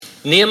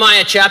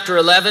Nehemiah chapter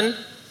 11,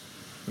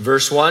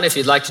 verse 1, if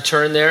you'd like to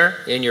turn there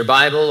in your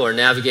Bible or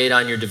navigate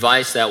on your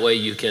device, that way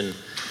you can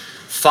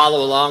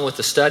follow along with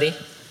the study.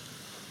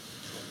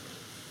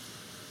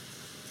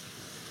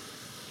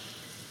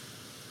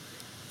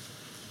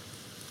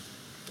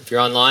 If you're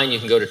online, you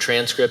can go to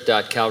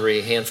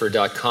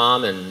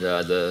transcript.calvaryhanford.com, and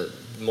the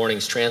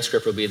morning's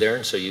transcript will be there,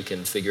 and so you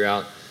can figure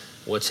out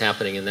what's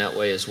happening in that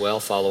way as well.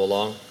 Follow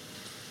along.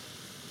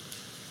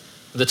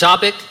 The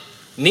topic: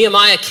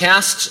 Nehemiah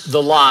casts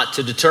the lot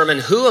to determine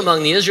who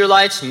among the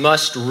Israelites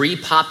must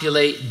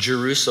repopulate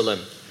Jerusalem.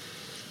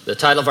 The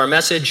title of our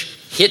message: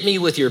 Hit Me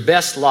With Your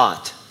Best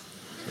Lot.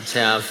 Let's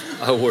have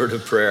a word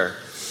of prayer.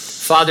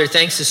 Father,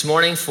 thanks this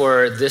morning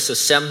for this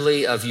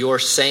assembly of your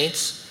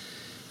saints.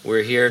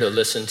 We're here to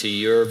listen to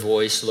your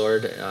voice,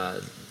 Lord,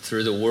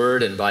 through the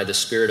word and by the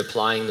Spirit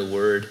applying the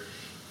word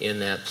in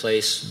that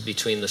place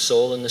between the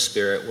soul and the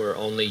spirit where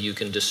only you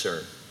can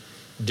discern.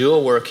 Do a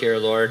work here,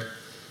 Lord,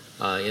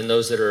 in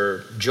those that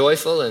are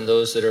joyful and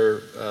those that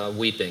are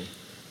weeping.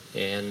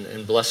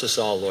 And bless us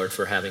all, Lord,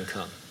 for having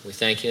come. We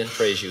thank you and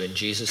praise you in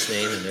Jesus'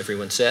 name. And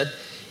everyone said,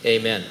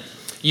 amen.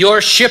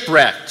 You're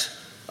shipwrecked,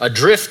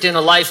 adrift in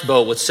a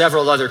lifeboat with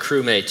several other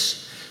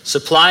crewmates.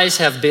 Supplies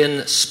have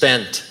been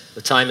spent.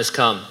 The time has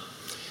come.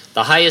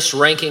 The highest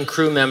ranking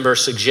crew member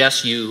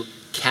suggests you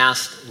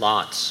cast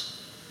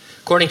lots.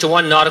 According to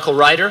one nautical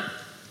writer,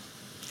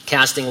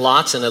 casting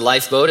lots in a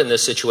lifeboat in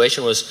this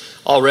situation was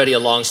already a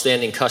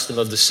long-standing custom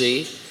of the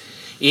sea.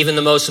 Even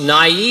the most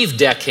naive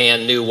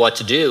deckhand knew what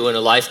to do in a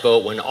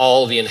lifeboat when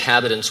all the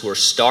inhabitants were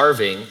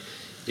starving,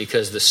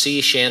 because the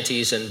sea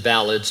shanties and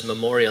ballads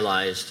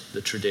memorialized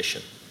the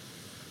tradition.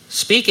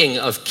 Speaking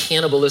of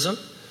cannibalism,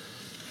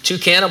 two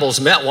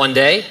cannibals met one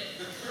day.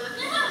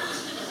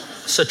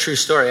 It's a true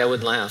story. I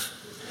wouldn't laugh.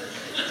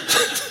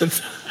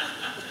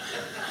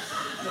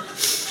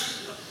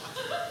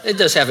 It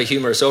does have a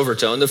humorous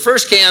overtone. The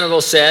first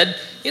cannibal said,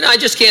 I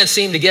just can't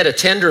seem to get a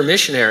tender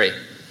missionary.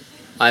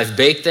 I've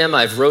baked them,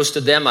 I've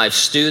roasted them, I've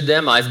stewed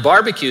them, I've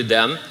barbecued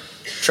them,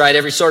 tried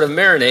every sort of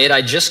marinade.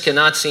 I just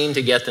cannot seem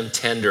to get them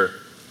tender.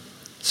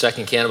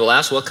 Second cannibal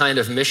asked, what kind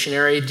of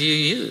missionary do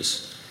you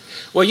use?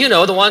 Well,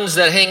 the ones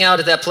that hang out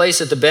at that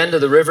place at the bend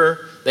of the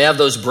river. They have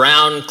those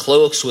brown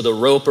cloaks with a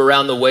rope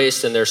around the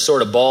waist, and they're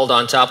sort of bald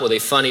on top with a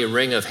funny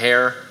ring of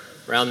hair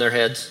around their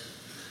heads.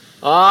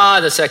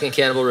 The second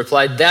cannibal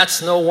replied,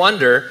 that's no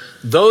wonder.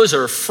 Those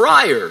are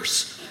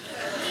friars.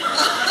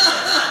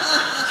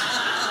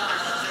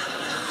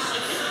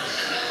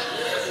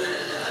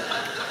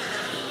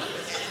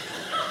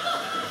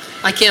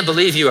 I can't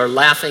believe you are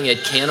laughing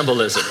at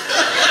cannibalism.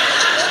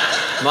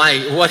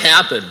 What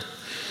happened?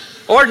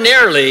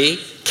 Ordinarily,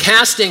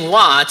 casting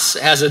lots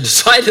has a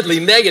decidedly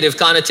negative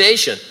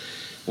connotation.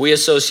 We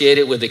associate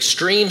it with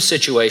extreme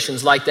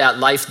situations like that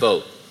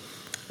lifeboat,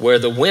 where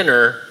the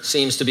winner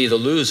seems to be the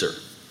loser.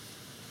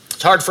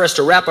 It's hard for us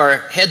to wrap our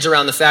heads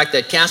around the fact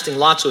that casting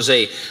lots was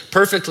a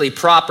perfectly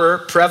proper,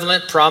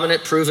 prevalent,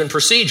 prominent, proven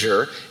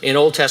procedure in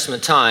Old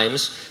Testament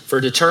times for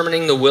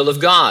determining the will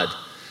of God.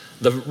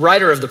 The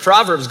writer of the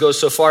Proverbs goes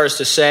so far as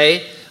to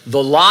say,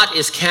 the lot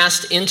is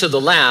cast into the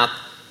lap,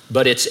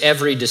 but its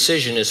every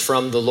decision is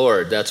from the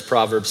Lord. That's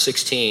Proverbs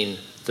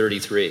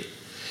 16:33.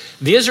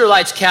 The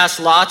Israelites cast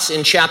lots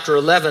in chapter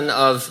 11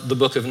 of the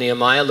book of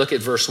Nehemiah. Look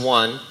at verse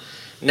 1.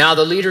 Now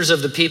the leaders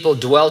of the people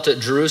dwelt at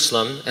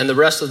Jerusalem, and the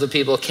rest of the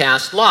people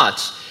cast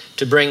lots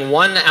to bring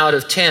 1 out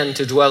of 10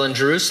 to dwell in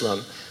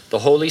Jerusalem, the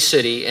holy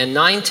city, and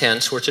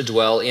 9/10 were to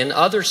dwell in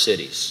other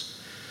cities.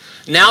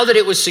 Now that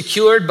it was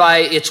secured by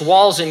its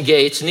walls and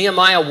gates,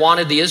 Nehemiah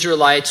wanted the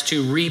Israelites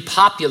to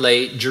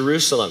repopulate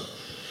Jerusalem.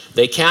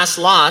 They cast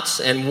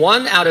lots, and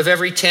 1 out of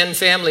every 10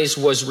 families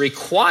was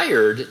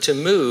required to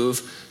move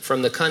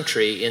from the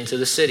country into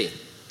the city.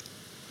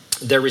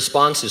 Their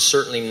response is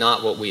certainly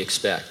not what we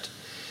expect.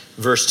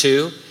 Verse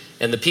 2,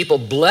 and the people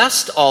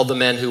blessed all the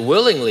men who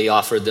willingly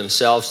offered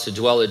themselves to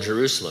dwell at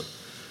Jerusalem.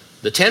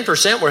 The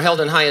 10% were held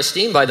in high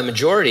esteem by the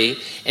majority,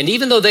 and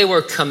even though they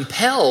were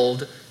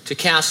compelled to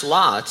cast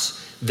lots,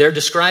 they're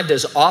described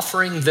as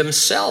offering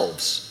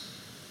themselves.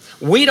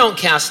 We don't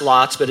cast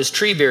lots, but as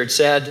Treebeard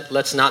said,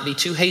 let's not be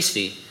too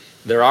hasty.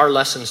 There are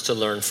lessons to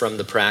learn from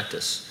the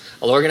practice.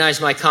 I'll organize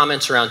my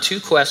comments around 2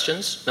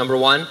 questions. Number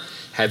 1,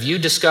 have you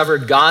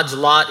discovered God's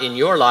lot in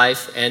your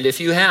life? And if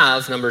you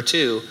have, number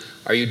 2,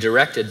 are you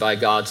directed by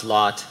God's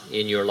lot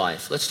in your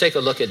life? Let's take a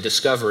look at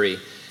discovery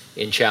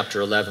in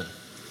chapter 11.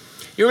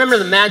 You remember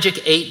the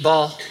magic 8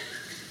 ball?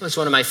 It was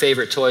one of my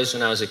favorite toys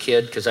when I was a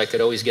kid because I could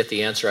always get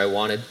the answer I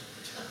wanted.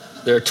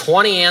 There are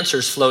 20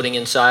 answers floating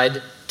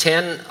inside.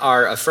 10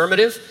 are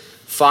affirmative,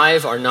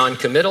 5 are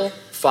non-committal,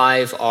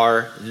 5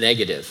 are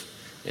negative.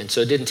 And so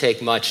it didn't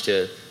take much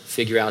to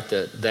figure out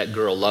that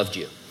girl loved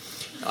you.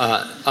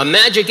 A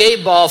Magic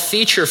 8 Ball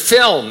feature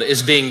film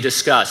is being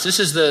discussed. This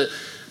is the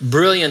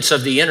brilliance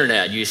of the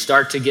internet. You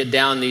start to get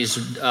down these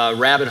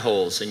rabbit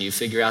holes and you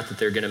figure out that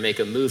they're going to make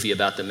a movie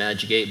about the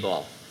Magic 8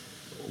 Ball.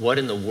 What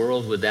in the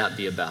world would that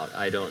be about?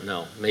 I don't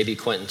know. Maybe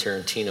Quentin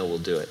Tarantino will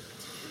do it.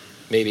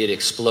 Maybe it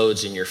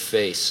explodes in your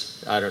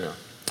face. I don't know.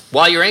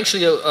 While you're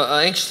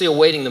anxiously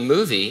awaiting the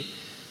movie,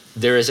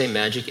 there is a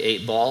Magic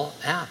 8-Ball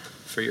app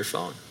for your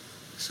phone.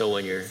 So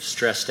when you're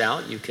stressed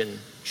out, you can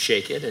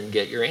shake it and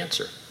get your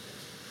answer.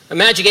 A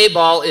Magic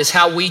 8-Ball is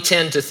how we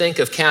tend to think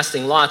of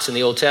casting lots in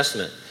the Old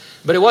Testament.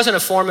 But it wasn't a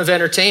form of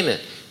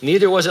entertainment.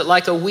 Neither was it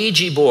like a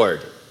Ouija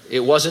board. It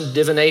wasn't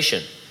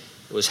divination.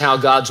 It was how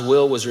God's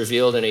will was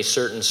revealed in a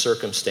certain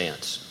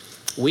circumstance.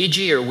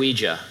 Ouija or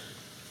Ouija?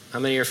 How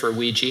many are for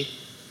Ouija?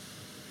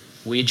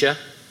 Ouija?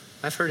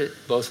 I've heard it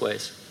both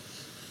ways.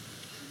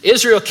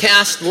 Israel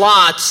cast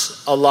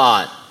lots a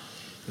lot.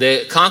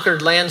 The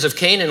conquered lands of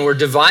Canaan were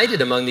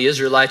divided among the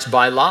Israelites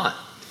by lot.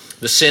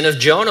 The sin of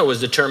Jonah was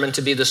determined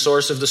to be the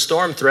source of the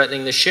storm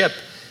threatening the ship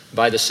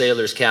by the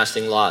sailors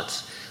casting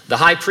lots. The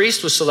high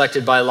priest was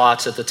selected by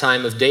lots at the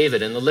time of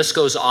David, and the list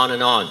goes on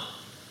and on.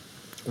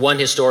 One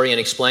historian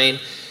explained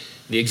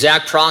the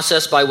exact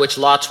process by which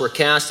lots were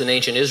cast in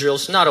ancient Israel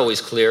is not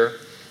always clear.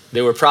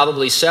 There were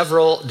probably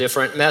several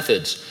different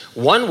methods.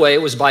 One way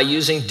was by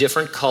using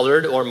different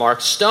colored or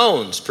marked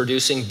stones,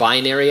 producing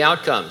binary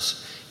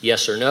outcomes.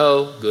 Yes or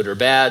no, good or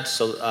bad,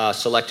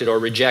 selected or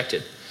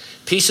rejected.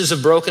 Pieces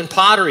of broken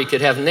pottery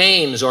could have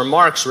names or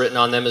marks written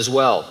on them as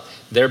well,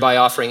 thereby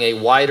offering a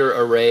wider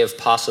array of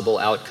possible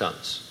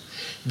outcomes.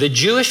 The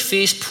Jewish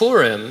feast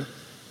Purim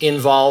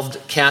involved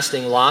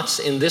casting lots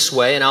in this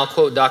way, and I'll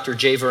quote Dr.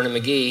 J. Vernon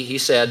McGee. He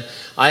said,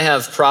 I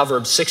have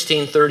Proverbs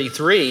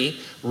 16:33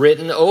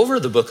 written over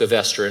the book of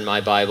Esther in my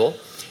Bible.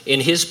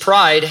 In his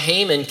pride,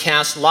 Haman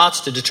cast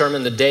lots to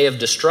determine the day of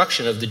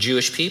destruction of the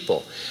Jewish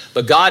people.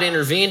 But God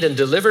intervened and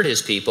delivered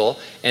his people,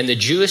 and the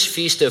Jewish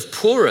feast of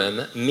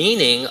Purim,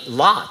 meaning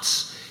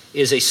lots,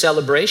 is a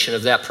celebration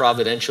of that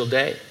providential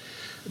day.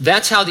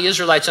 That's how the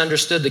Israelites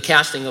understood the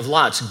casting of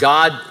lots.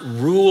 God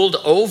ruled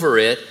over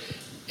it,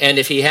 and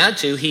if he had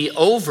to, he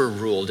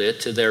overruled it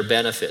to their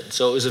benefit.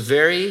 So it was a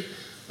very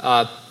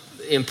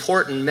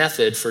important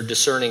method for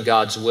discerning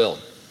God's will.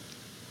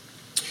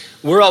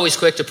 We're always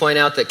quick to point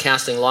out that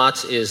casting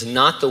lots is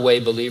not the way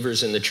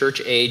believers in the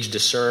church age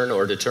discern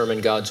or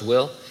determine God's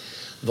will.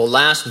 The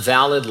last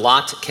valid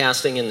lot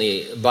casting in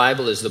the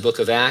Bible is the book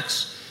of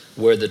Acts,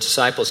 where the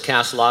disciples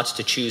cast lots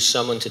to choose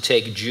someone to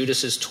take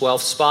Judas's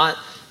 12th spot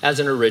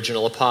as an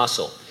original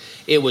apostle.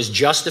 It was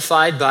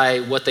justified by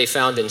what they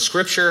found in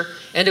Scripture,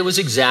 and it was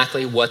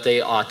exactly what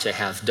they ought to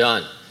have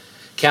done.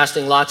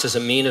 Casting lots as a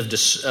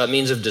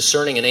means of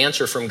discerning an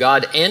answer from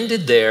God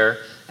ended there,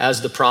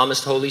 as the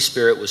promised Holy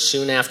Spirit was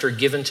soon after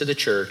given to the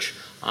church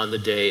on the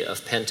day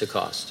of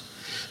Pentecost.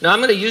 Now, I'm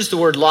going to use the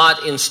word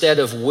lot instead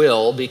of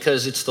will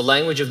because it's the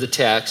language of the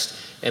text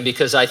and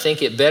because I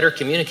think it better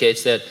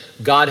communicates that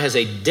God has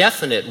a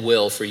definite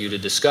will for you to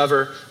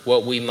discover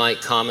what we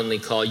might commonly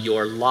call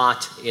your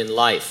lot in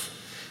life.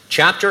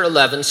 Chapter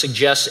 11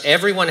 suggests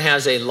everyone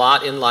has a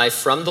lot in life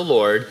from the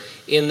Lord,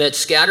 in that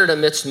scattered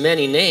amidst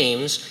many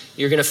names,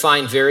 you're going to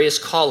find various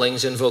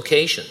callings and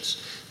vocations.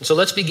 So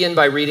let's begin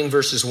by reading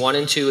verses 1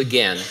 and 2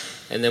 again,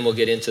 and then we'll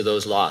get into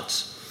those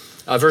lots.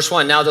 Verse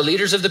 1, now the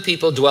leaders of the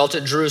people dwelt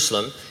at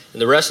Jerusalem,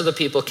 and the rest of the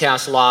people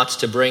cast lots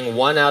to bring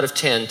 1 out of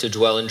 10 to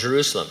dwell in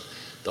Jerusalem,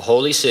 the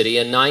holy city,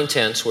 and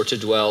 9/10 were to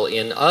dwell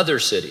in other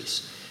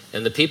cities.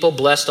 And the people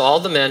blessed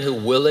all the men who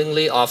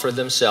willingly offered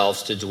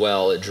themselves to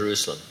dwell at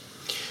Jerusalem.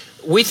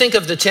 We think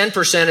of the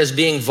 10% as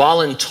being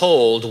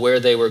voluntold where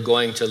they were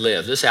going to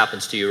live. This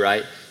happens to you,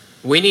 right?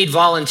 We need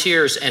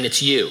volunteers, and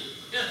it's you.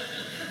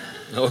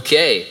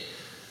 Okay.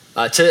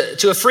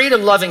 To a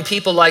freedom-loving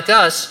people like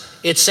us,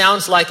 it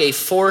sounds like a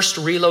forced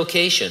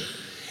relocation.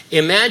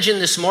 Imagine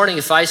this morning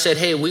if I said,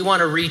 hey, we want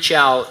to reach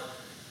out,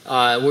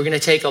 we're going to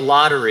take a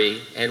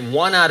lottery, and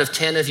 1 out of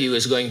 10 of you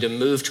is going to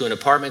move to an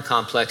apartment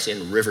complex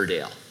in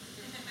Riverdale.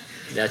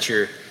 That's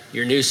your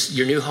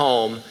new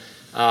home.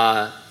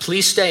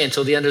 Please stay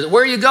until the end of the...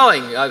 Where are you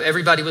going?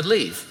 Everybody would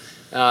leave.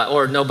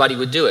 Or nobody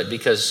would do it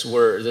because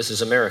this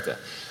is America.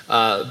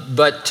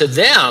 But to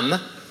them,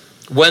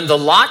 when the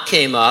lot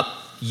came up,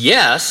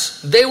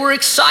 yes, they were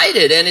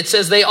excited. And it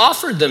says they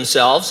offered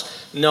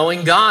themselves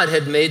knowing God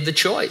had made the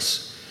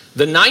choice.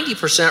 The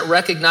 90%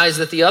 recognized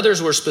that the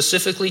others were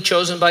specifically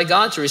chosen by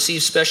God to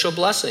receive special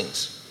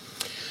blessings.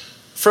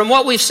 From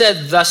what we've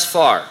said thus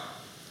far,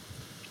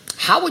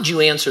 how would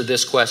you answer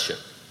this question?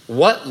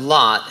 What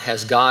lot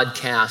has God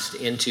cast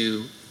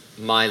into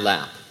my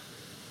lap?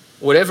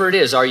 Whatever it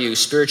is, are you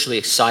spiritually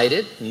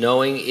excited,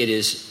 knowing it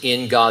is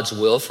in God's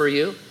will for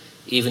you,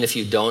 even if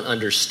you don't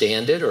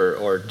understand it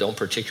or don't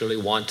particularly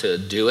want to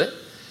do it?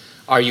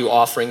 Are you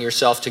offering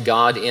yourself to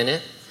God in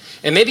it?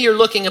 And maybe you're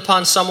looking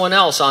upon someone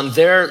else on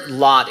their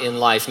lot in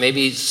life.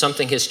 Maybe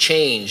something has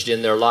changed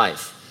in their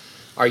life.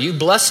 Are you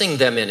blessing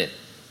them in it?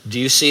 Do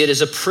you see it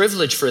as a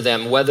privilege for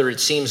them, whether it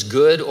seems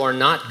good or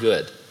not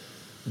good?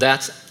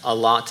 That's a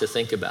lot to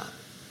think about.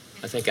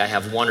 I think I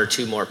have 1 or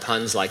 2 more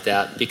puns like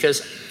that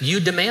because you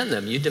demand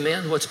them. You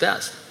demand what's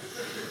best.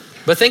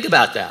 But think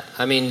about that.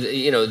 I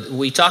mean,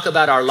 we talk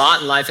about our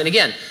lot in life, and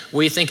again,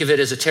 we think of it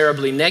as a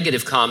terribly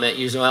negative comment.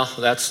 You say, well,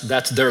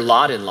 that's their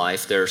lot in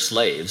life. They're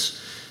slaves.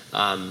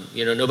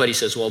 Nobody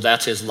says, well,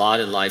 that's his lot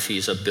in life,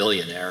 he's a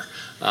billionaire.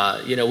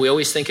 We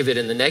always think of it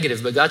in the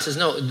negative, but God says,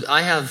 no,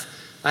 I have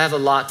a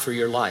lot for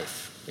your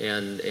life,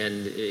 and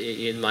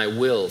in my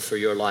will for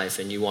your life,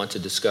 and you want to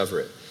discover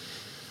it.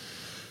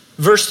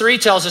 Verse 3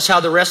 tells us how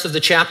the rest of the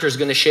chapter is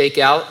going to shake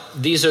out.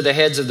 These are the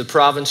heads of the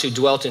province who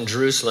dwelt in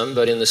Jerusalem,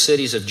 but in the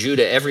cities of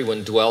Judah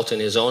everyone dwelt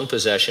in his own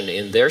possession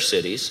in their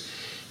cities,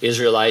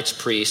 Israelites,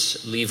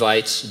 priests,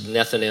 Levites,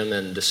 Nethinim,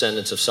 and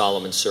descendants of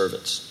Solomon's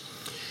servants.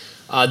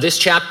 This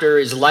chapter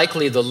is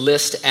likely the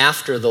list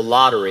after the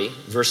lottery.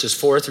 Verses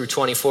 4 through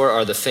 24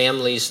 are the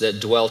families that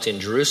dwelt in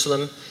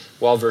Jerusalem,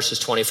 while verses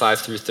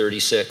 25 through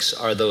 36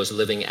 are those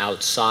living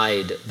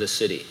outside the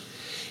city.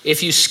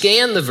 If you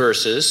scan the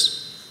verses,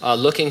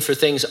 looking for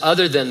things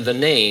other than the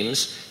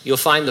names, you'll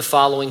find the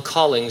following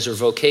callings or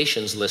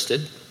vocations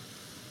listed.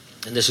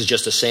 And this is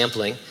just a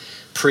sampling.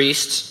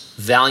 Priests,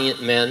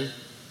 valiant men,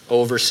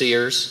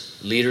 overseers,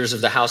 leaders of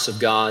the house of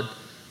God,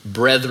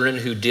 brethren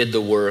who did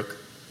the work,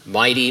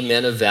 mighty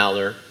men of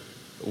valor,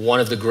 one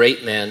of the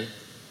great men,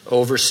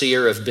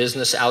 overseer of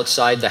business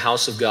outside the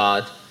house of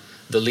God,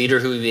 the leader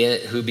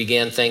who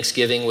began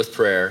thanksgiving with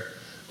prayer,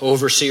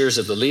 overseers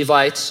of the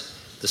Levites,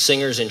 the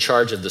singers in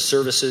charge of the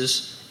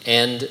services,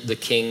 and the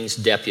king's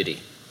deputy.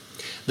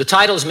 The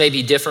titles may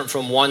be different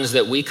from ones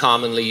that we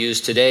commonly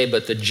use today,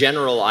 but the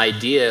general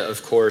idea,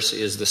 of course,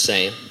 is the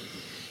same.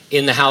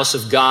 In the house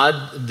of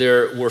God,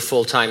 there were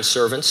full-time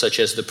servants, such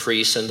as the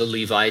priests and the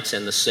Levites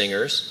and the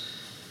singers.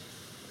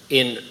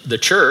 In the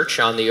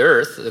church on the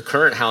earth, the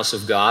current house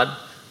of God,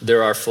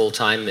 there are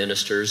full-time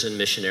ministers and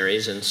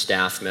missionaries and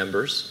staff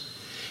members.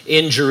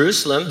 In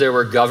Jerusalem, there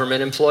were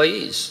government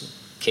employees.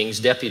 King's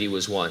deputy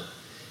was one.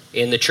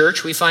 In the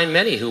church, we find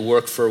many who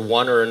work for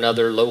one or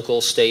another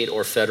local, state,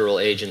 or federal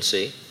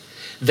agency.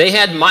 They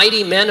had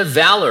mighty men of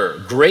valor,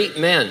 great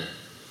men.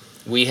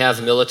 We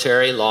have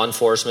military, law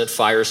enforcement,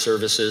 fire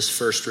services,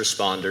 first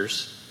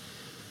responders.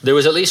 There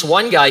was at least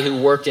one guy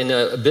who worked in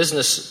a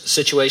business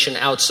situation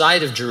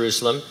outside of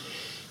Jerusalem.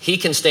 He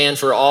can stand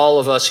for all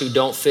of us who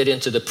don't fit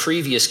into the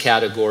previous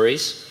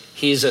categories.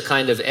 He's a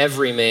kind of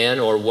everyman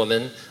or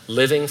woman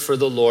living for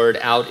the Lord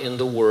out in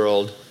the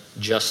world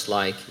just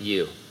like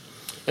you.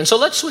 And so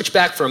let's switch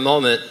back for a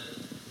moment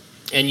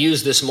and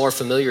use this more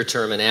familiar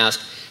term and ask,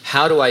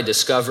 how do I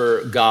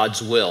discover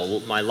God's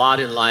will? My lot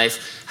in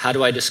life, how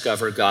do I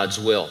discover God's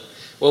will?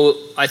 Well,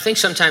 I think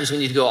sometimes we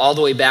need to go all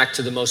the way back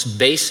to the most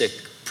basic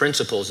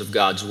principles of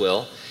God's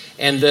will.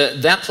 And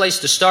that place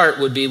to start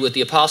would be with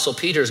the Apostle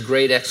Peter's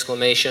great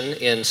exclamation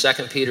in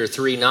 2 Peter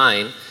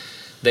 3:9,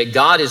 that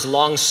God is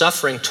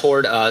long-suffering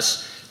toward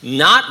us,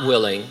 not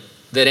willing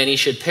that any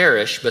should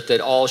perish, but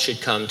that all should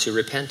come to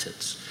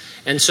repentance.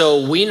 And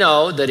so we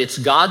know that it's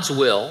God's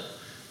will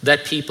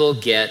that people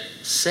get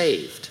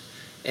saved.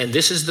 And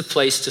this is the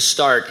place to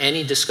start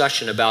any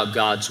discussion about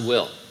God's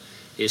will,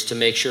 is to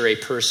make sure a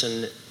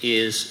person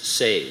is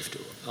saved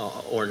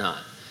or not.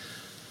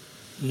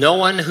 No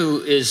one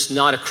who is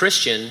not a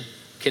Christian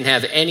can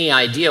have any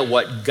idea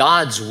what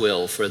God's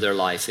will for their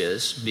life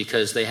is,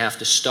 because they have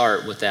to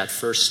start with that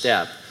first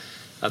step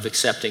of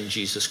accepting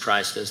Jesus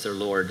Christ as their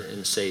Lord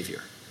and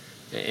Savior.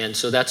 And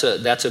so that's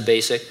a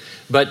basic.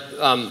 But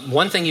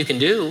one thing you can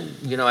do,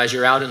 as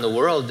you're out in the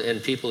world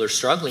and people are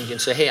struggling, you can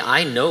say, hey,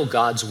 I know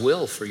God's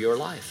will for your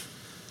life.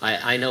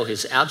 I know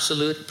his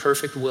absolute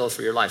perfect will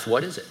for your life.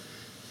 What is it?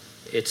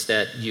 It's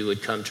that you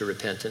would come to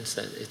repentance,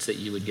 it's that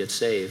you would get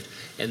saved,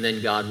 and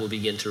then God will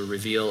begin to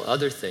reveal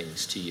other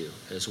things to you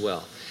as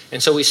well.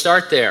 And so we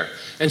start there.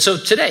 And so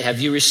today, have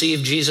you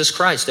received Jesus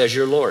Christ as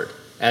your Lord,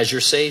 as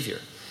your Savior?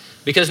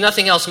 Because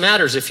nothing else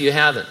matters if you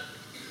haven't.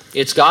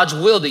 It's God's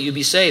will that you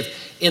be saved.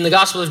 In the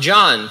Gospel of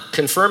John,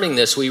 confirming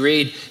this, we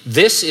read,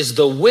 "This is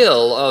the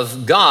will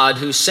of God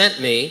who sent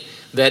me,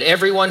 that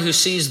everyone who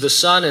sees the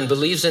Son and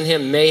believes in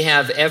him may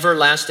have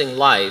everlasting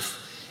life,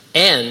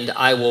 and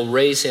I will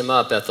raise him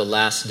up at the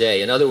last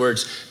day." In other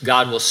words,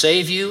 God will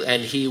save you,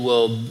 and he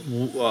will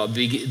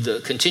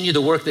continue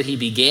the work that he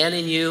began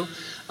in you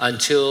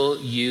until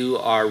you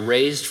are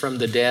raised from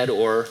the dead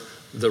or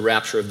the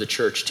rapture of the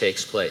church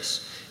takes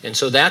place. And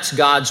so that's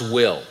God's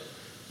will.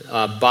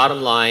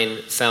 Bottom line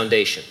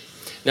foundation.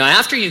 Now,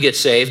 after you get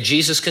saved,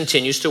 Jesus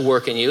continues to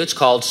work in you. It's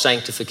called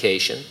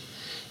sanctification.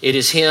 It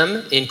is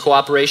him, in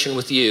cooperation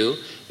with you,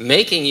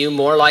 making you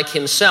more like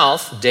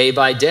himself day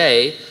by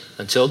day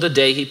until the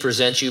day he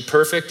presents you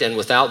perfect and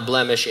without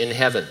blemish in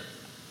heaven.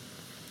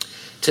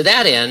 To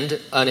that end,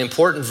 an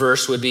important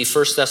verse would be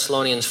 1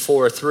 Thessalonians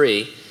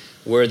 4:3,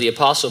 where the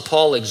Apostle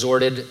Paul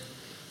exhorted,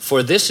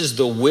 "For this is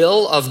the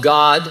will of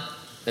God."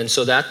 And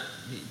so that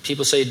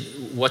people say,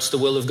 what's the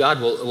will of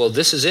God? Well,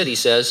 this is it. He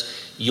says,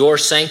 your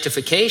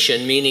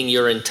sanctification, meaning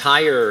your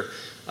entire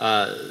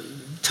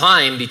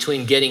time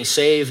between getting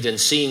saved and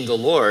seeing the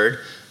Lord,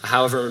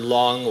 however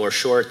long or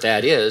short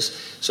that is.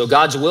 So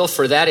God's will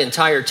for that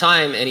entire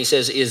time, and he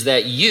says, is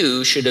that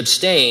you should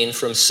abstain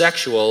from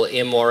sexual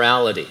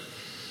immorality.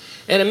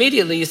 And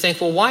immediately you think,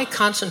 well, why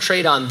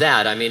concentrate on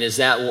that? I mean,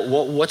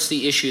 what's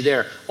the issue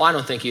there? Well, I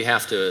don't think you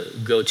have to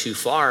go too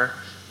far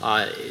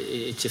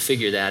to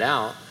figure that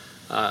out.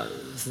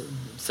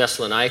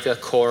 Thessalonica,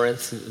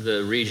 Corinth,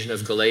 the region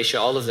of Galatia,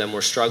 all of them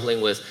were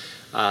struggling with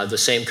the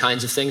same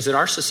kinds of things that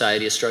our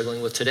society is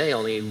struggling with today,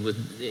 only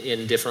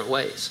in different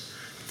ways.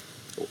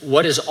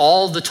 What is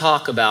all the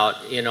talk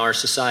about in our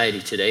society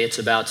today? It's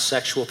about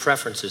sexual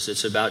preferences.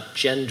 It's about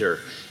gender.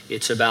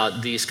 It's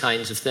about these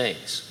kinds of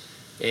things.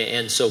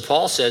 And so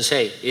Paul says,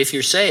 hey, if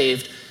you're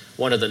saved,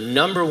 one of the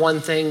number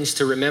one things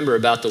to remember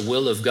about the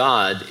will of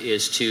God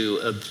is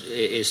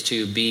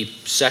to be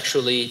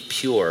sexually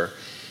pure.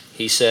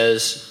 He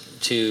says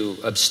to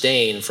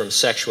abstain from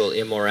sexual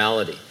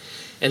immorality.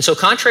 And so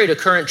contrary to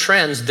current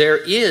trends, there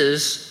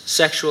is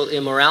sexual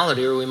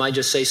immorality, or we might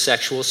just say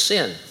sexual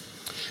sin.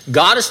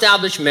 God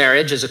established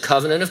marriage as a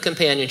covenant of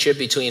companionship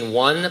between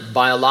one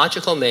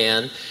biological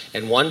man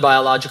and one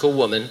biological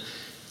woman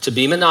to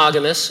be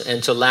monogamous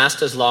and to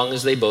last as long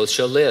as they both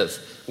shall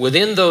live.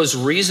 Within those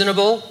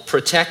reasonable,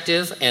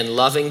 protective, and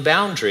loving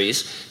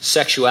boundaries,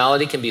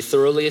 sexuality can be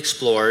thoroughly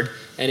explored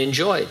and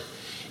enjoyed.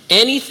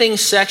 Anything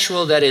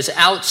sexual that is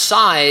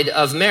outside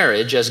of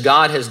marriage, as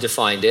God has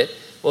defined it,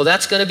 well,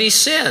 that's going to be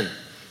sin.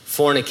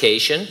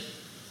 Fornication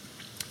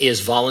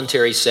is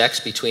voluntary sex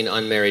between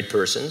unmarried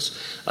persons.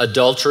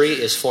 Adultery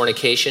is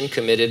fornication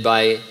committed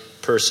by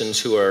persons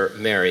who are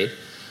married.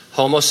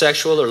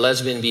 Homosexual or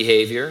lesbian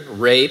behavior,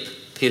 rape,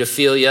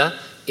 pedophilia,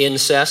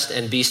 incest,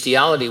 and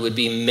bestiality would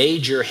be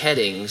major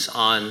headings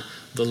on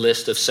the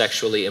list of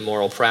sexually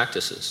immoral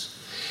practices.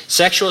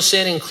 Sexual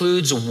sin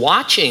includes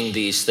watching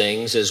these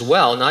things as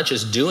well, not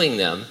just doing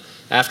them.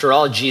 After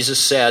all, Jesus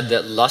said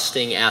that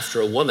lusting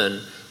after a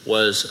woman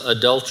was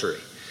adultery.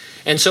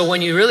 And so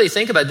when you really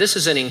think about it, this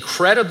is an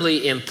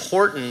incredibly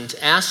important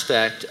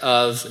aspect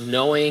of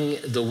knowing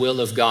the will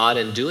of God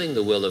and doing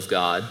the will of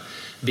God,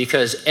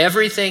 because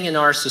everything in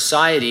our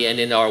society and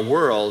in our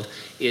world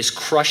is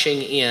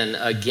crushing in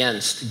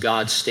against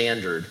God's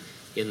standard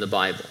in the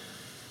Bible.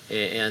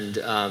 And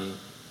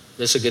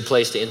this is a good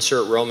place to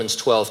insert Romans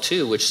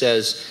 12:2, which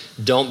says,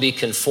 don't be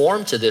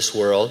conformed to this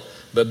world,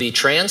 but be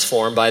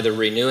transformed by the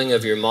renewing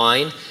of your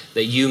mind,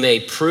 that you may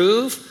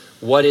prove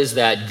what is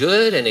that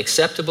good and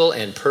acceptable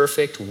and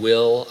perfect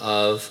will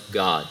of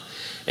God.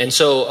 And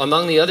so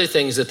among the other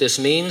things that this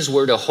means,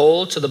 we're to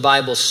hold to the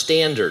Bible's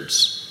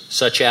standards,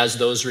 such as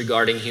those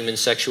regarding human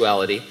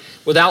sexuality,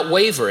 without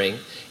wavering,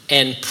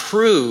 and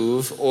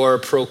prove or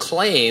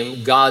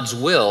proclaim God's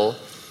will,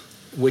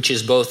 which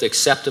is both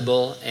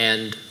acceptable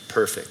and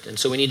perfect. And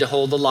so we need to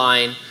hold the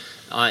line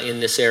in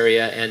this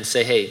area and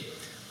say, hey,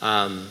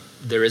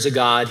 there is a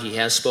God, he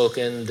has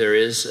spoken, there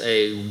is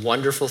a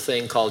wonderful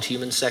thing called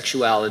human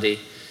sexuality,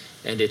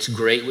 and it's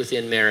great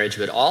within marriage,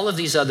 but all of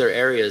these other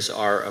areas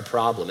are a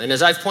problem. And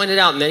as I've pointed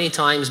out many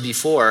times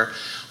before,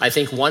 I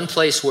think one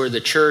place where the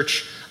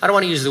church, I don't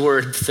want to use the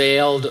word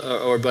failed,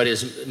 but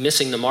is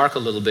missing the mark a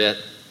little bit,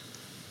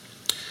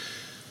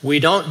 we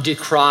don't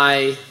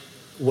decry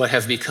what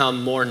have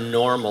become more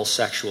normal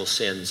sexual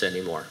sins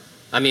anymore.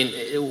 I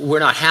mean, we're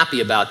not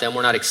happy about them.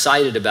 We're not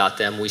excited about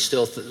them. We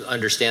still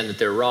understand that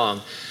they're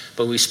wrong.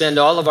 But we spend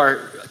all of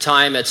our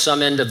time at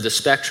some end of the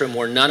spectrum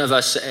where none of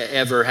us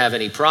ever have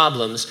any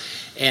problems.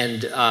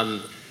 And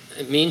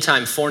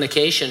meantime,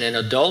 fornication and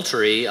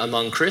adultery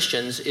among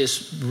Christians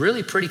is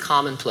really pretty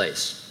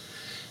commonplace.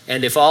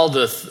 And if all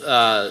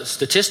the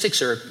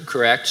statistics are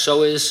correct,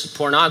 so is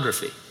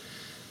pornography.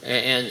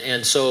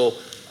 And so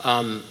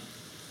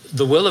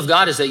the will of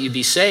God is that you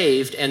be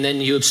saved and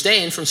then you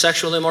abstain from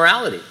sexual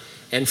immorality.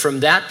 And from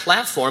that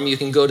platform, you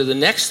can go to the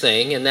next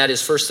thing, and that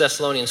is 1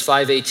 Thessalonians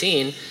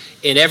 5:18.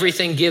 In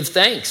everything give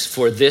thanks,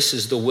 for this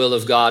is the will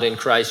of God in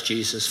Christ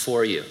Jesus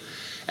for you.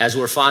 As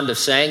we're fond of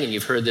saying, and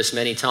you've heard this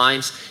many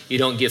times, you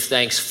don't give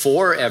thanks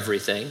for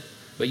everything,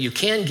 but you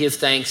can give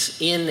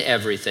thanks in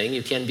everything.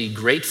 You can be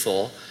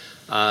grateful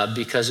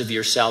because of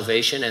your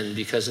salvation and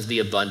because of the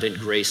abundant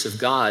grace of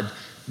God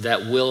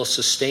that will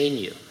sustain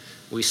you.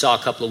 We saw a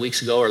couple of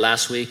weeks ago or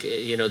last week,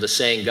 the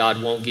saying,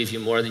 God won't give you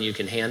more than you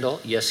can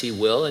handle. Yes, he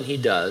will, and he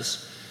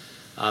does.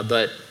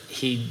 But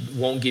he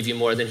won't give you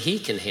more than he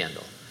can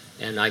handle.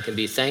 And I can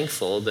be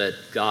thankful that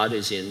God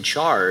is in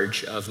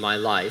charge of my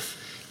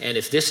life. And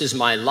if this is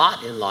my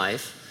lot in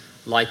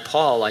life, like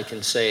Paul, I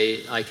can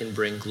say I can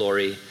bring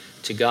glory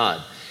to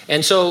God.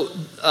 And so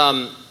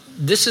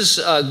this is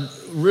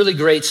really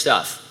great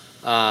stuff.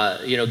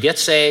 Get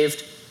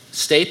saved,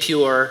 stay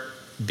pure,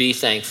 be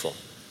thankful.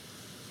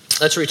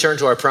 Let's return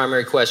to our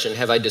primary question.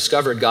 Have I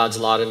discovered God's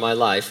lot in my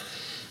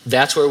life?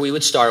 That's where we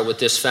would start with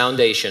this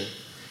foundation.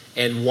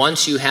 And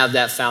once you have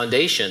that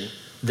foundation,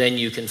 then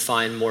you can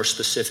find more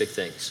specific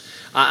things.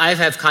 I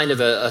have kind of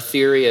a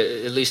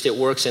theory, at least it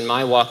works in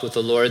my walk with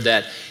the Lord,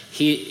 that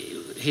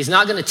He's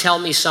not going to tell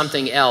me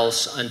something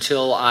else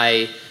until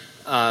I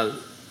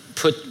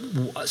put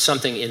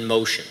something in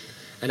motion.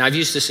 And I've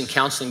used this in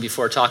counseling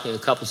before, talking to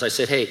couples. I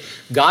said, hey,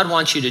 God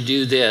wants you to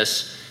do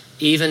this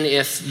even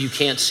if you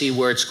can't see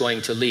where it's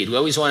going to lead. We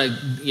always want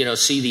to,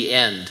 see the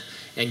end.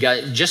 And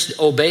God, just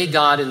obey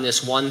God in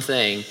this one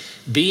thing.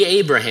 Be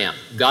Abraham.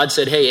 God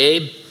said, hey,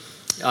 Abe,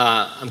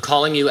 I'm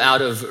calling you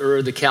out of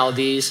Ur the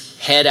Chaldees.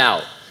 Head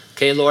out.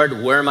 Okay,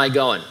 Lord, where am I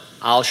going?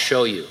 I'll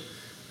show you.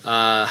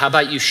 How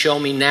about you show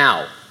me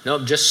now?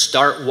 No, just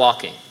start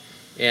walking.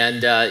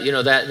 And,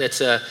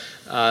 that's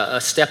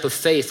a step of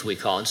faith, we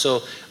call it. And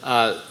so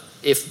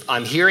if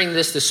I'm hearing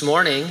this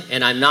morning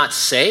and I'm not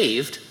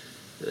saved,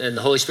 and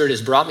the Holy Spirit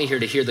has brought me here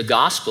to hear the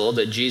gospel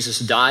that Jesus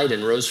died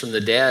and rose from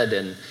the dead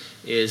and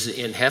is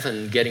in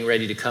heaven getting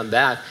ready to come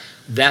back,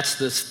 that's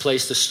the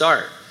place to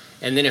start.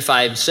 And then if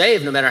I'm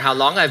saved, no matter how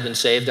long I've been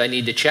saved, I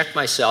need to check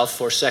myself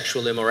for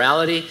sexual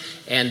immorality,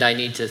 and I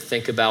need to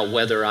think about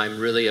whether I'm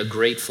really a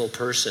grateful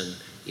person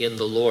in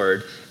the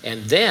Lord.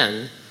 And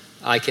then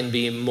I can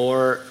be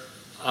more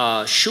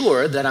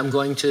sure that I'm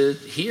going to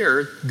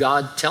hear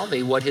God tell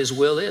me what his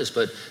will is.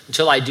 But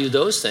until I do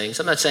those things,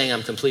 I'm not saying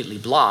I'm completely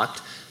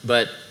blocked,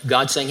 but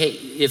God's saying, hey,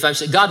 if I'm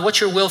saying, God, what's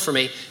your will for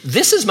me?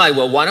 This is my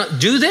will. Why don't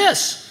do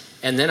this?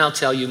 And then I'll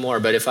tell you more.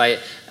 But if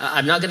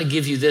I'm not going to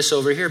give you this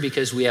over here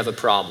because we have a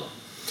problem.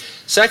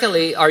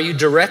 Secondly, are you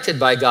directed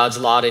by God's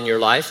lot in your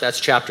life? That's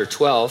chapter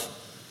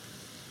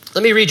 12.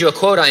 Let me read you a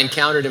quote I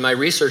encountered in my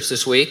research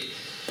this week.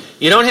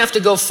 You don't have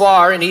to go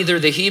far in either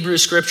the Hebrew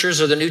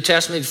Scriptures or the New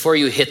Testament before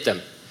you hit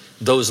them.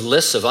 Those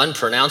lists of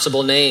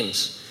unpronounceable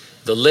names.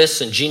 The lists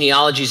and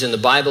genealogies in the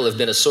Bible have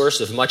been a source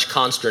of much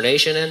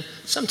consternation and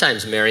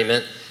sometimes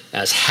merriment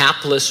as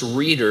hapless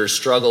readers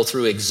struggle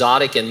through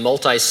exotic and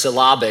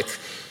multisyllabic,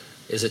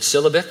 is it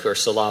syllabic or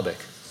syllabic?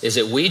 Is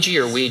it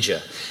Ouija or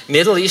Ouija?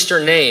 Middle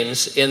Eastern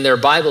names in their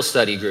Bible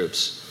study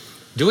groups.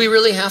 Do we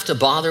really have to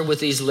bother with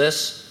these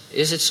lists?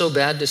 Is it so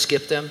bad to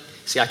skip them?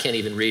 See, I can't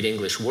even read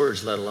English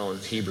words, let alone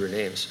Hebrew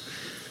names.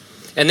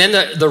 And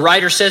then the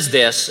writer says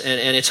this,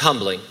 and it's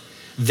humbling.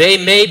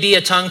 They may be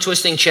a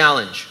tongue-twisting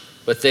challenge,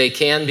 but they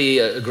can be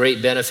a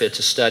great benefit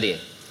to studying.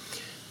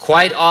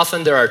 Quite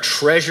often there are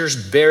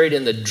treasures buried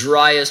in the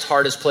driest,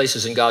 hardest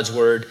places in God's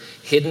Word,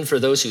 hidden for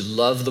those who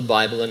love the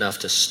Bible enough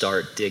to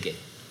start digging.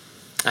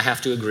 I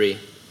have to agree,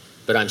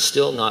 but I'm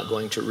still not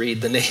going to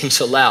read the names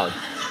aloud.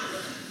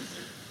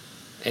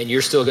 And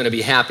you're still going to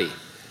be happy.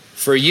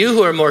 For you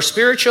who are more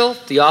spiritual,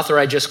 the author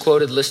I just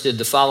quoted listed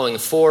the following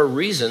 4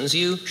 reasons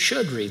you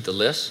should read the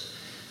list.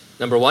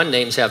 Number 1,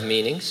 names have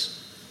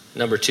meanings.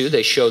 Number 2,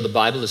 they show the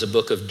Bible as a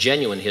book of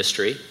genuine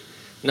history.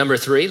 Number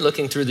 3,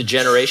 looking through the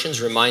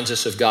generations reminds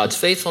us of God's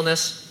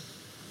faithfulness.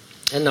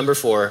 And number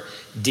 4,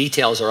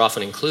 details are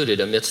often included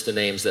amidst the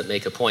names that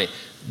make a point.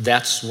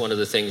 That's one of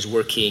the things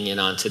we're keying in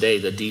on today,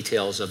 the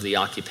details of the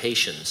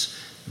occupations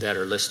that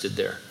are listed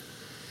there.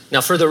 Now,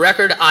 for the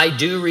record, I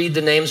do read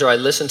the names or I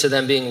listen to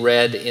them being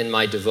read in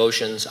my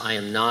devotions. I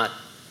am not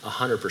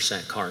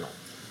 100% carnal.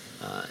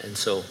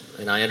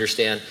 And I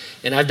understand.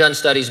 And I've done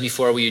studies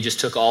before where you just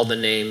took all the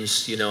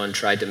names, and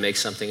tried to make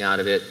something out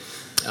of it.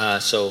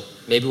 So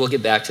maybe we'll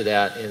get back to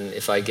that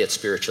if I get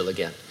spiritual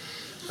again.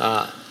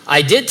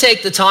 I did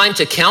take the time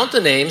to count the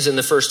names in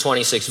the first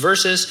 26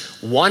 verses,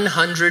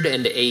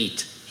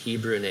 108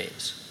 Hebrew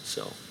names.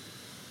 So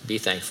be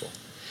thankful.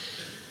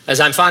 As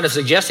I'm fond of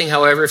suggesting,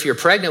 however, if you're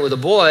pregnant with a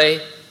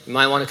boy, you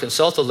might want to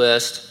consult the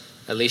list.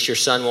 At least your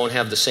son won't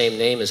have the same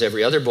name as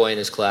every other boy in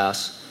his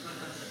class.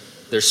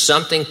 There's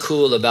something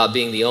cool about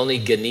being the only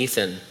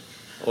Ganethan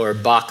or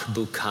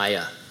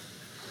Bakbukaya.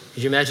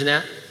 Could you imagine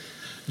that?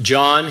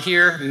 John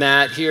here,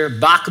 Matt here,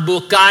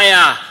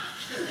 Bakbukaya.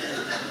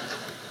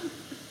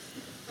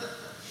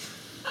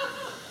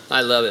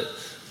 I love it.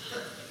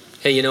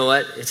 Hey, you know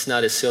what? It's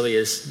not as silly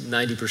as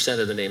 90%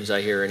 of the names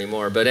I hear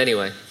anymore. But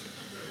anyway.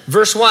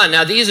 Verse 1,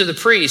 now these are the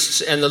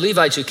priests and the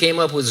Levites who came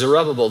up with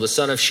Zerubbabel, the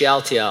son of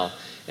Shealtiel,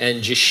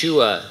 and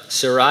Jeshua,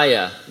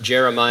 Sariah,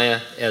 Jeremiah,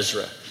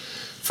 Ezra.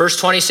 First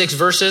 26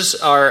 verses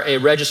are a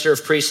register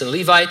of priests and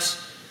Levites.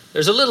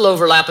 There's a little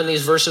overlap in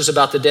these verses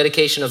about the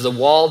dedication of the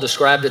wall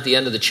described at the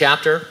end of the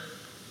chapter.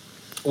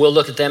 We'll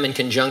look at them in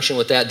conjunction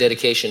with that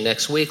dedication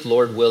next week,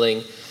 Lord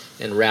willing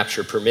and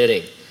rapture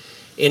permitting.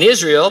 In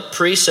Israel,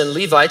 priests and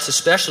Levites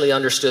especially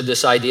understood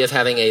this idea of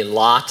having a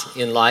lot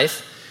in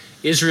life.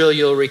 Israel,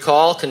 you'll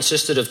recall,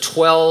 consisted of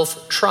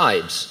 12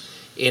 tribes.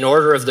 In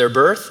order of their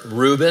birth,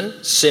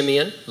 Reuben,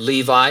 Simeon,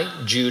 Levi,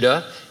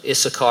 Judah,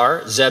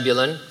 Issachar,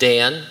 Zebulun,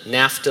 Dan,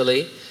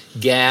 Naphtali,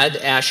 Gad,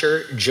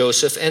 Asher,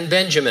 Joseph, and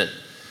Benjamin.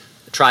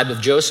 The tribe of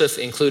Joseph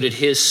included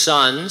his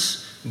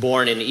sons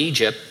born in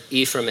Egypt,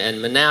 Ephraim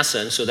and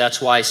Manasseh, and so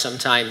that's why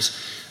sometimes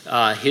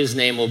his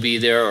name will be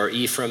there, or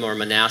Ephraim or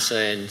Manasseh,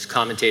 and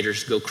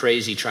commentators go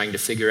crazy trying to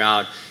figure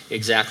out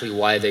exactly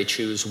why they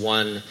choose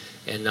one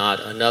and not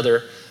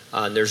another.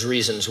 There's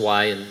reasons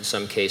why in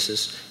some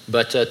cases,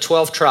 but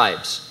 12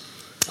 tribes,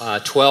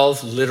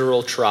 12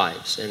 literal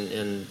tribes,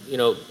 and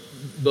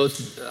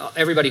both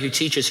everybody who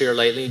teaches here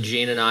lately,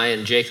 Gene and I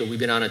and Jacob, we've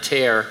been on a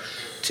tear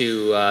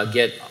to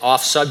get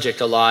off subject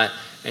a lot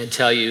and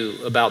tell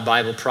you about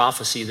Bible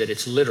prophecy that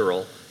it's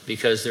literal,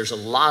 because there's a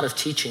lot of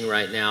teaching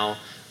right now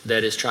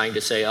that is trying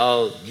to say,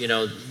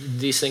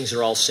 these things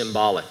are all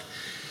symbolic.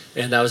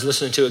 And I was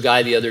listening to a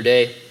guy the other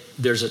day.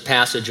 There's a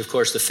passage, of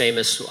course, the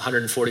famous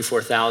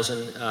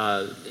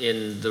 144,000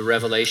 in the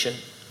Revelation.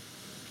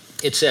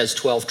 It says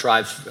 12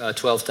 tribes,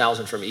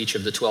 12,000 from each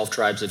of the 12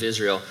 tribes of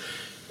Israel.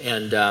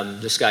 And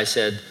this guy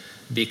said,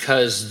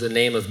 because the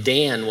name of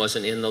Dan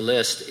wasn't in the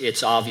list,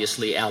 it's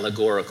obviously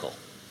allegorical.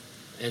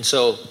 And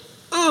so,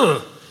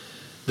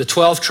 the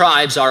 12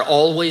 tribes are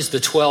always the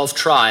 12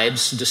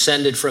 tribes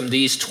descended from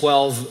these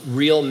 12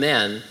 real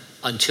men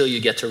until you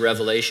get to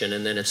Revelation,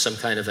 and then it's some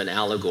kind of an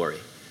allegory.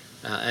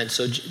 And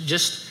so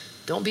just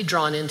don't be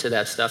drawn into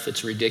that stuff.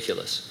 It's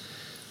ridiculous.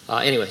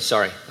 Anyway,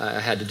 sorry, I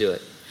had to do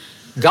it.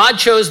 God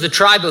chose the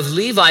tribe of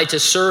Levi to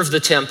serve the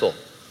temple.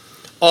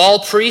 All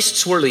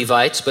priests were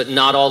Levites, but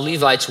not all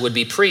Levites would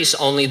be priests,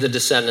 only the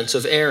descendants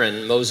of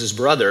Aaron, Moses'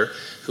 brother,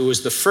 who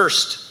was the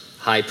first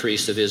high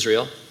priest of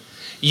Israel.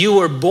 You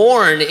were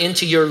born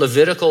into your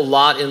Levitical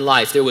lot in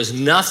life. There was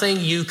nothing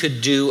you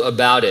could do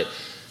about it.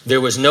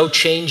 There was no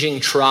changing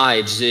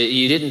tribes.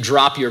 You didn't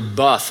drop your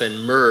buff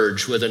and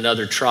merge with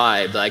another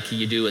tribe like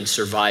you do in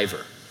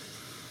Survivor.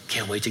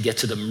 Can't wait to get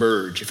to the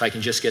merge. If I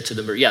can just get to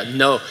the merge. Yeah,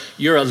 no,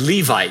 you're a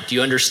Levite. Do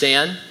you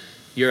understand?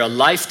 You're a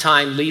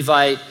lifetime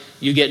Levite.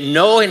 You get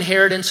no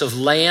inheritance of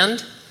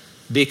land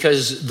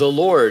because the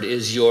Lord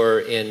is your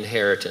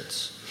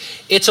inheritance.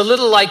 It's a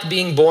little like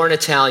being born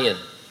Italian.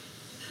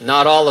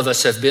 Not all of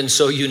us have been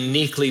so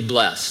uniquely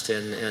blessed.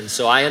 And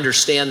so I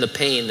understand the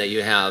pain that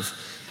you have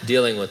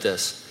dealing with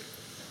this.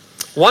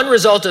 One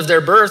result of their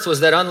birth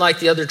was that unlike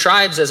the other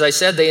tribes, as I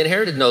said, they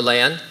inherited no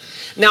land.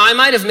 Now, I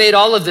might have made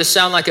all of this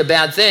sound like a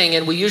bad thing,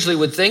 and we usually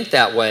would think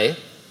that way.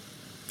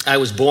 I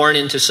was born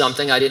into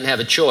something, I didn't have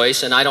a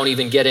choice, and I don't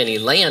even get any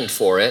land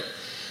for it.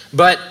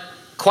 But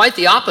quite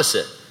the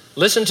opposite.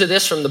 Listen to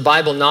this from the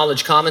Bible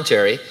Knowledge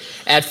Commentary.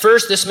 At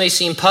first, this may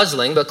seem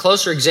puzzling, but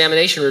closer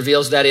examination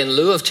reveals that in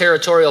lieu of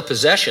territorial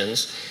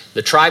possessions,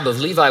 the tribe of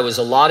Levi was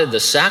allotted the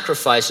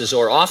sacrifices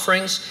or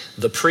offerings,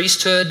 the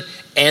priesthood,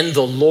 and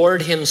the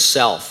Lord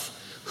himself.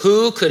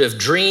 Who could have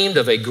dreamed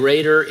of a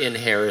greater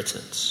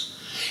inheritance?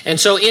 And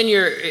so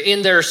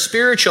in their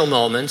spiritual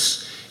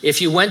moments,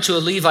 if you went to a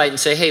Levite and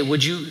say, hey,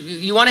 would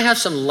you want to have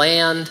some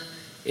land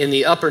in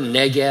the upper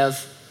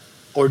Negev?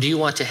 Or do you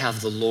want to have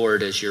the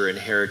Lord as your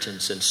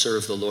inheritance and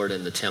serve the Lord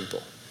in the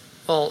temple?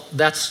 Well,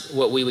 that's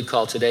what we would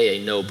call today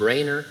a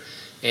no-brainer.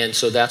 And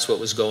so that's what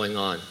was going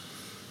on.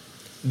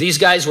 These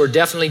guys were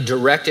definitely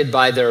directed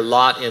by their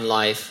lot in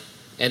life.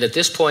 And at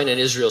this point in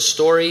Israel's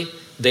story,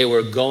 they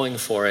were going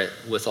for it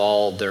with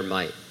all their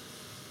might.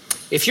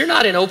 If you're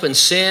not in open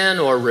sin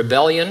or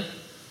rebellion,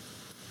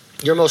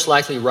 you're most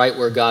likely right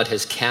where God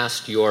has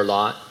cast your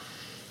lot.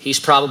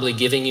 He's probably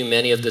giving you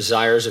many of the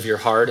desires of your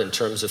heart in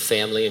terms of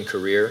family and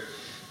career.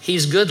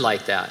 He's good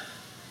like that.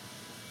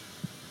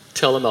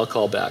 Tell him I'll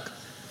call back.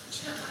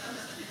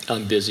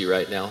 I'm busy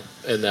right now,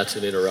 and that's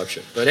an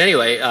interruption. But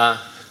anyway, I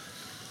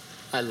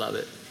love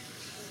it.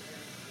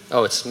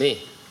 Oh, it's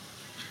me.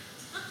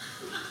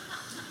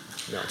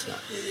 No, it's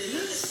not.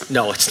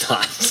 No, it's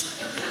not.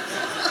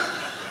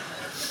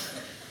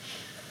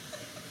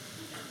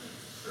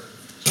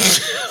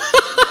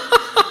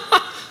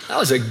 That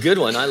was a good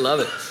one. I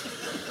love it.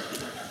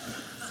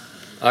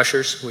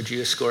 Ushers, would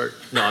you escort?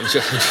 No, I'm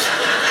just...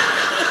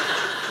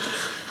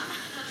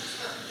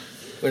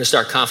 We're going to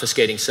start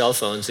confiscating cell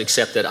phones,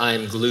 except that I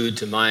am glued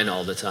to mine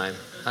all the time.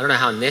 I don't know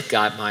how Nick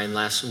got mine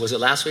was it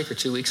last week or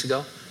 2 weeks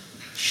ago?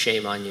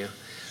 Shame on you.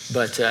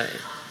 But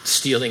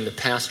stealing the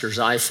pastor's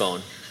iPhone,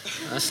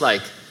 that's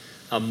like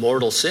a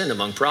mortal sin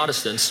among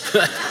Protestants.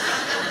 I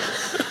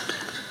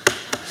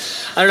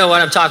don't know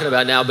what I'm talking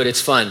about now, but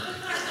it's fun.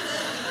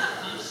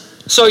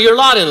 So your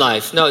lot in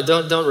life. No,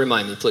 don't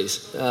remind me,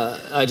 please.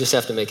 I just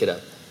have to make it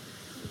up.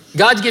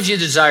 God gives you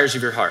the desires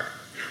of your heart.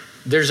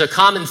 There's a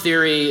common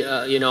theory,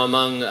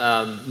 among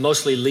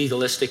mostly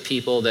legalistic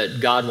people that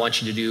God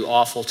wants you to do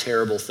awful,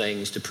 terrible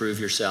things to prove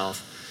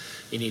yourself.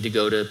 You need to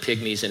go to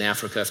pygmies in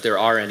Africa, if there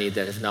are any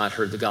that have not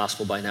heard the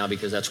gospel by now,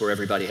 because that's where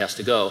everybody has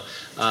to go.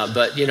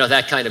 But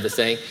that kind of a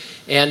thing.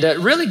 And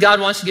really, God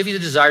wants to give you the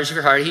desires of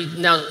your heart.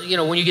 Now,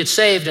 when you get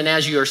saved and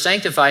as you are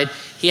sanctified,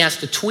 he has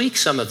to tweak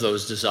some of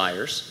those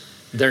desires.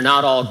 They're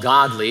not all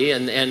godly,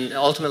 and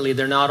ultimately,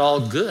 they're not all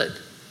good.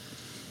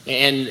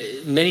 And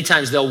many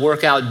times they'll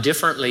work out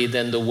differently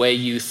than the way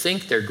you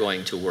think they're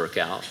going to work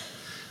out.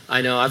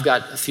 I know I've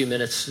got a few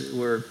minutes.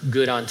 We're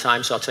good on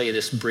time, so I'll tell you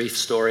this brief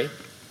story.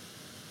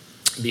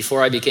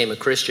 Before I became a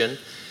Christian,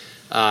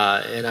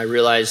 and I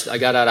realized I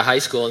got out of high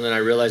school, and then I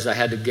realized I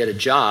had to get a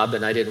job,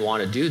 and I didn't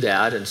want to do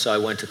that, and so I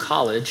went to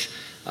college.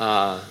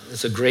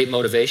 It's a great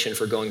motivation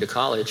for going to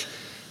college.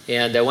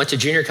 And I went to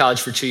junior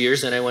college for 2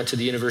 years, then I went to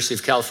the University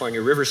of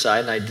California,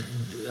 Riverside, and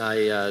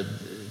I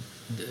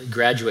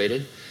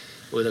graduated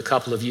with a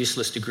couple of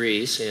useless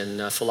degrees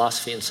in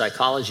philosophy and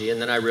psychology. And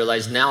then I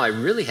realized now I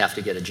really have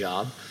to get a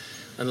job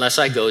unless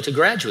I go to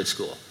graduate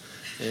school.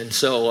 And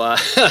so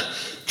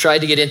tried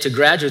to get into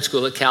graduate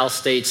school at Cal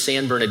State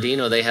San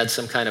Bernardino. They had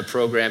some kind of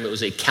program. It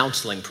was a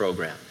counseling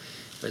program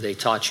where they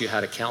taught you how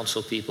to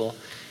counsel people.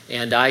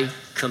 And I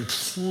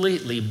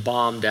completely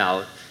bombed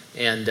out.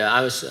 And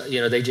I was,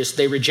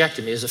 they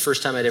rejected me. It was the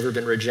first time I'd ever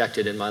been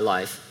rejected in my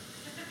life.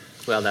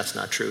 Well, that's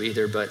not true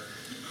either, but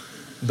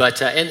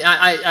and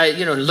I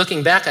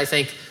looking back, I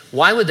think,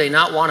 why would they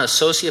not want a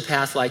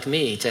sociopath like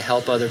me to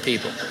help other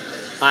people?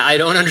 I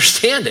don't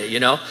understand it,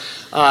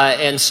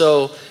 And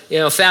so,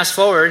 fast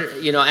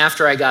forward,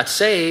 after I got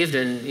saved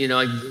and,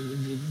 I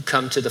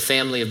come to the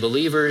family of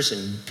believers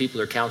and people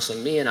are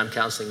counseling me and I'm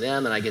counseling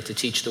them and I get to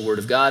teach the Word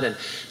of God. And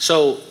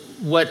so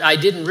what I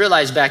didn't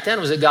realize back then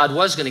was that God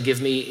was going to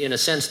give me, in a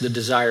sense, the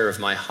desire of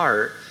my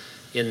heart,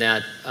 in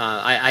that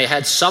I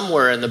had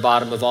somewhere in the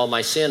bottom of all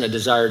my sin a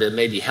desire to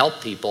maybe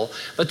help people.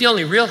 But the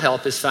only real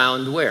help is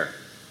found where?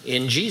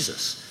 In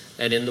Jesus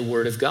and in the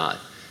Word of God.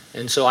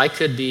 And so I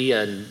could be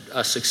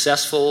a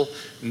successful,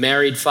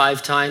 married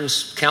 5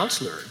 times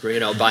counselor,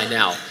 by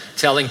now,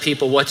 telling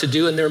people what to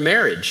do in their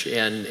marriage.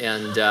 And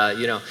by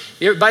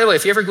the way,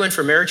 if you ever go in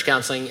for marriage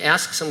counseling,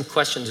 ask some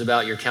questions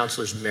about your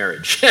counselor's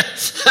marriage.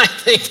 I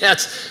think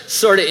that's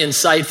sort of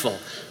insightful.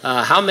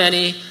 How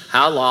many?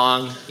 How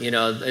long?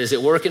 Is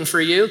it working for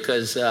you?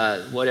 Because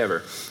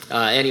whatever.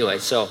 Anyway,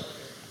 so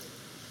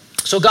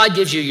God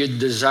gives you your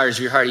desires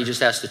of your heart. He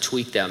just has to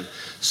tweak them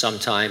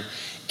sometime.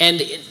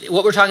 And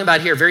what we're talking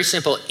about here, very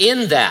simple.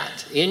 In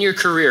that, in your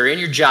career, in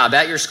your job,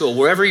 at your school,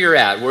 wherever you're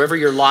at, wherever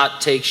your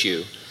lot takes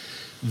you,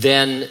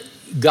 then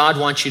God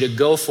wants you to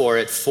go for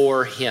it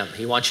for Him.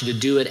 He wants you to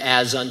do it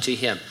as unto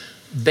Him.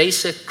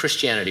 Basic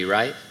Christianity,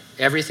 right?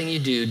 Everything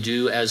you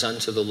do as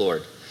unto the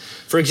Lord.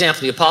 For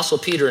example, the Apostle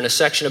Peter, in a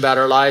section about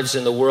our lives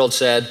in the world,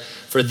 said,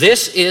 "For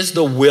this is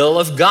the will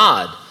of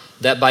God,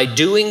 that by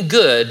doing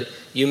good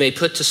you may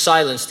put to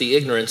silence the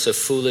ignorance of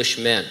foolish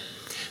men."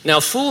 Now,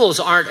 fools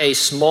aren't a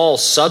small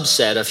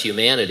subset of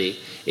humanity.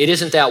 It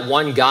isn't that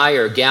one guy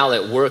or gal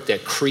at work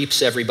that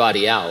creeps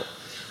everybody out.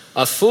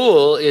 A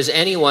fool is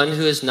anyone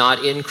who is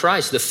not in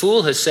Christ. The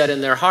fool has said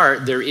in their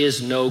heart, there is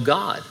no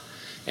God.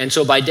 And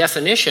so by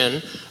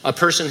definition, a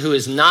person who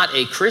is not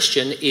a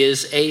Christian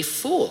is a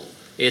fool.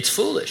 It's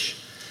foolish.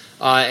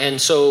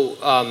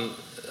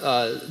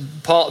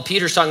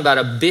 Peter's talking about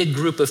a big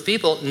group of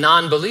people,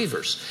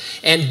 non-believers.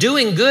 And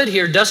doing good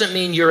here doesn't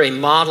mean you're a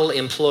model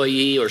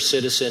employee or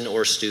citizen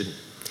or student.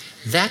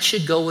 That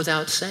should go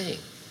without saying.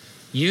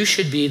 You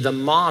should be the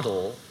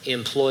model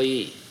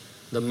employee,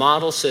 the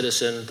model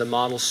citizen, the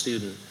model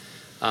student.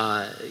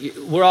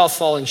 We're all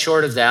falling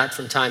short of that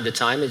from time to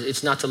time.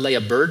 It's not to lay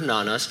a burden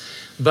on us,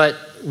 but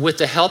with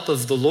the help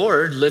of the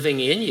Lord living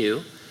in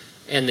you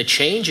and the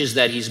changes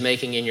that He's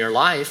making in your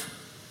life,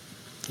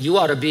 you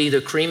ought to be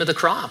the cream of the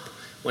crop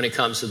when it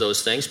comes to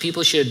those things.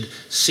 People should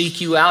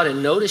seek you out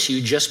and notice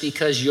you just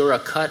because you're a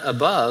cut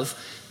above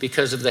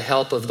because of the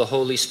help of the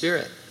Holy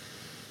Spirit.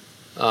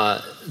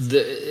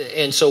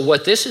 And so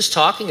what this is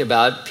talking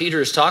about, Peter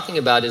is talking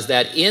about, is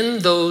that in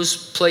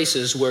those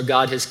places where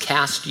God has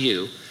cast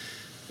you,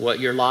 what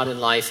your lot in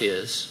life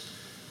is,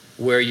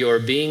 where you're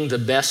being the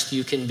best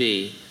you can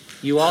be,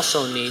 you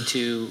also need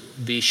to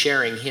be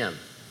sharing Him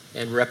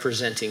and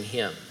representing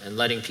Him and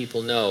letting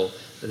people know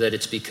that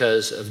it's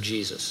because of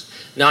Jesus.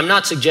 Now, I'm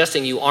not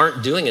suggesting you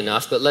aren't doing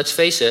enough, but let's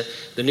face it,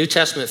 the New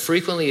Testament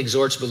frequently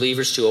exhorts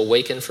believers to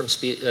awaken from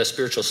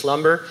spiritual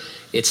slumber.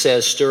 It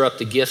says, stir up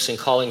the gifts and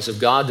callings of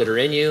God that are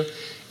in you.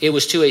 It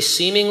was to a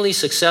seemingly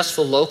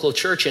successful local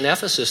church in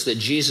Ephesus that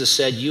Jesus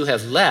said, you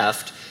have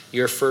left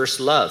your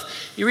first love.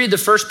 You read the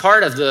first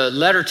part of the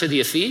letter to the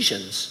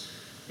Ephesians,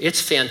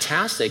 it's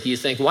fantastic. You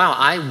think, wow,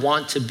 I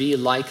want to be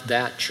like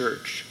that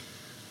church,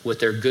 with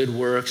their good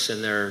works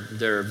and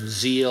their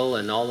zeal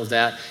and all of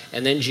that.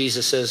 And then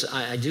Jesus says,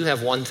 I do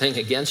have one thing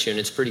against you, and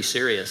it's pretty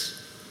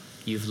serious.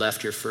 You've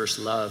left your first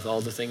love.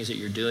 All the things that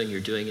you're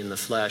doing in the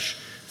flesh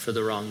for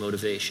the wrong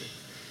motivation.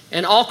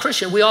 And all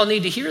Christian, we all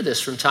need to hear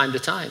this from time to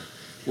time.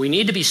 We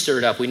need to be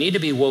stirred up. We need to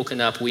be woken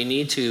up. We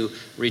need to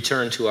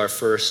return to our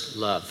first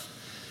love.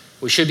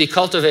 We should be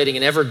cultivating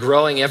an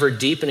ever-growing,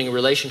 ever-deepening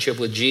relationship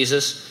with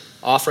Jesus,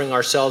 offering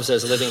ourselves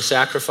as living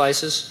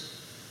sacrifices,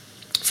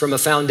 from a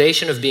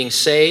foundation of being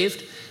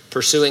saved,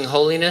 pursuing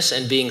holiness,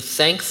 and being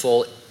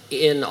thankful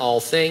in all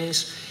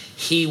things.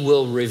 He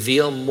will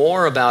reveal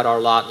more about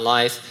our lot in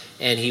life,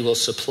 and He will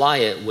supply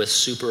it with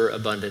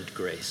superabundant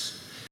grace.